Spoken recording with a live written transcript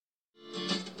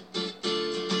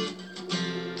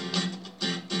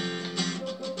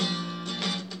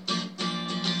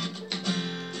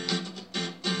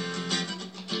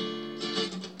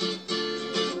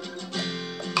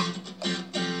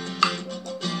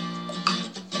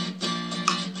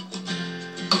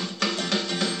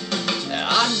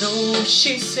know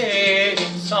she said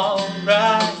it's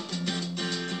alright,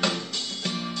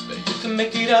 but you can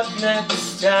make it up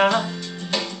next time.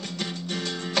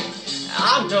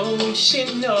 I know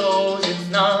she knows it's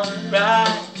not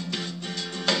right.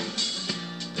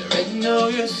 There ain't no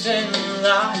use in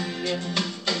lying.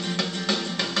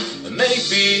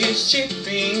 Maybe she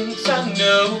thinks I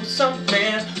know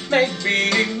something.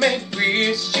 Maybe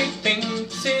she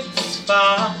thinks it's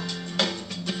fine.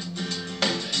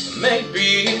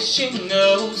 Maybe she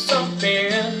knows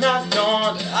something I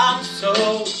don't. I'm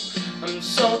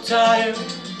so tired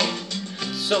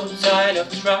of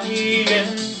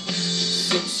trying.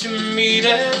 Since you meet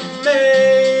and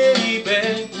maybe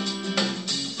it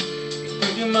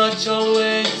pretty much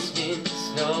always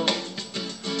means no.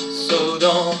 So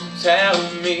don't tell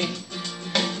me,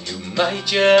 you might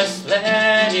just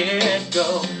let it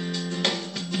go.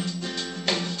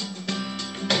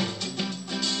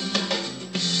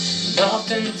 And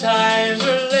oftentimes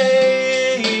we're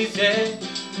lazy,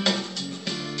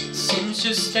 it seems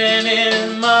to stand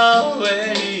in my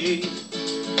way.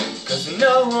 'Cause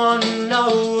no one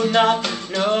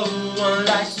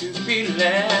likes to be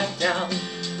let down.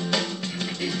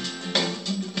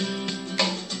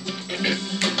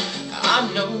 I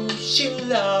know she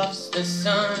loves the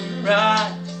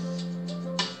sunrise,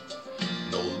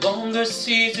 no longer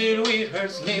sees it with her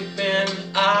sleeping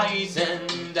eyes.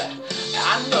 And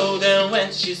I know that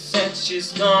when she said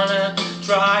she's gonna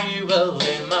try, well,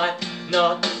 it might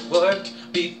not work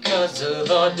because of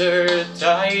other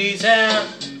ties. And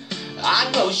I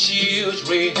know she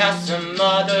usually has some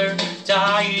other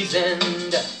ties,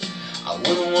 and I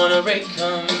wouldn't wanna break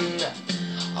 'em.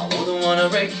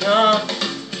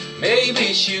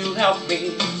 Maybe she'll help me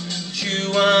to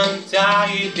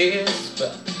untie this,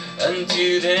 but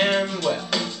until then, well,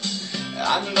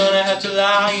 I'm gonna have to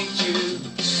lie to you.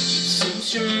 It seems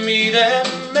to me that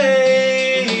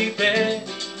maybe it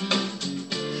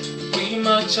pretty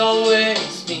much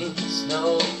always means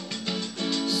no.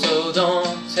 So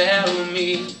don't tell me,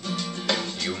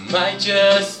 you might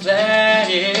just let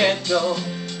it go.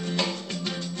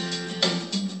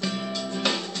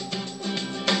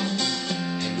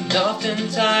 And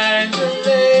oftentimes we're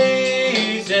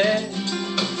lazy,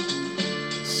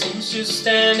 it seems to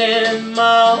stand in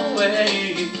my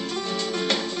way.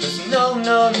 'Cause no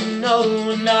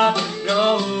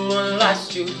one likes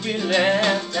to be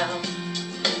let down.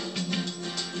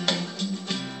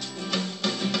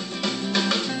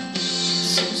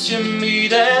 Seems to me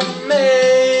that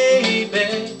maybe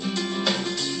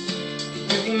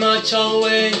pretty much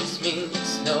always means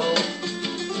no.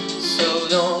 So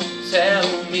don't tell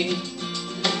me,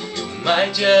 you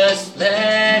might just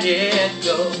let it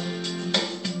go.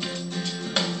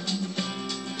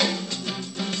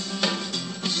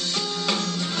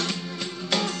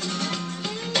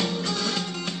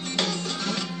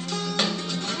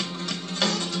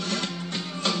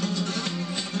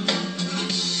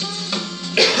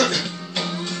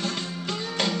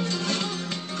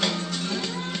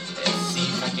 Let's see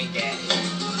if I can get it.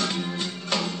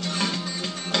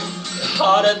 The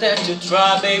harder that you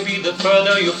try, baby, the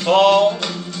further you fall.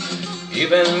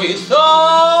 Even with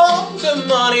all the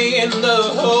money in the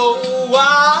hole.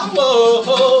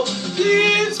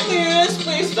 Please, please,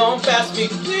 please don't pass me.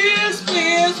 Please,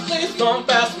 please, please don't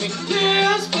pass me.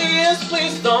 Please, please,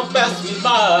 please don't pass me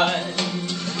by.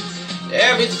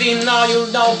 Everything now you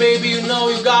know, baby, you know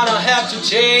you're gonna have to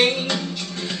change.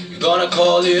 You're gonna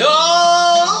call it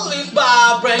all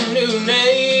by a brand new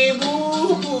name.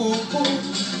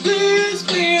 Please,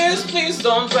 please, please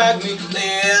don't drag me.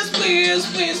 Please, please,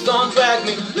 please don't drag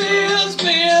me. Please,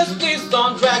 please, please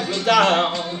don't drag me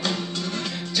down.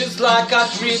 Just like a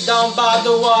tree down by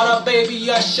the water, baby,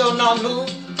 I shall not move.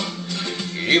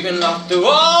 Even after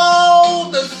all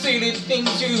the silly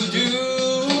things you do.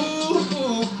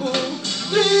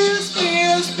 Please,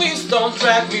 please, please don't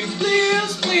drag me.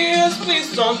 Please, please, please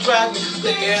don't drag me.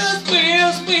 Please,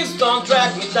 please, please don't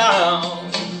drag me down.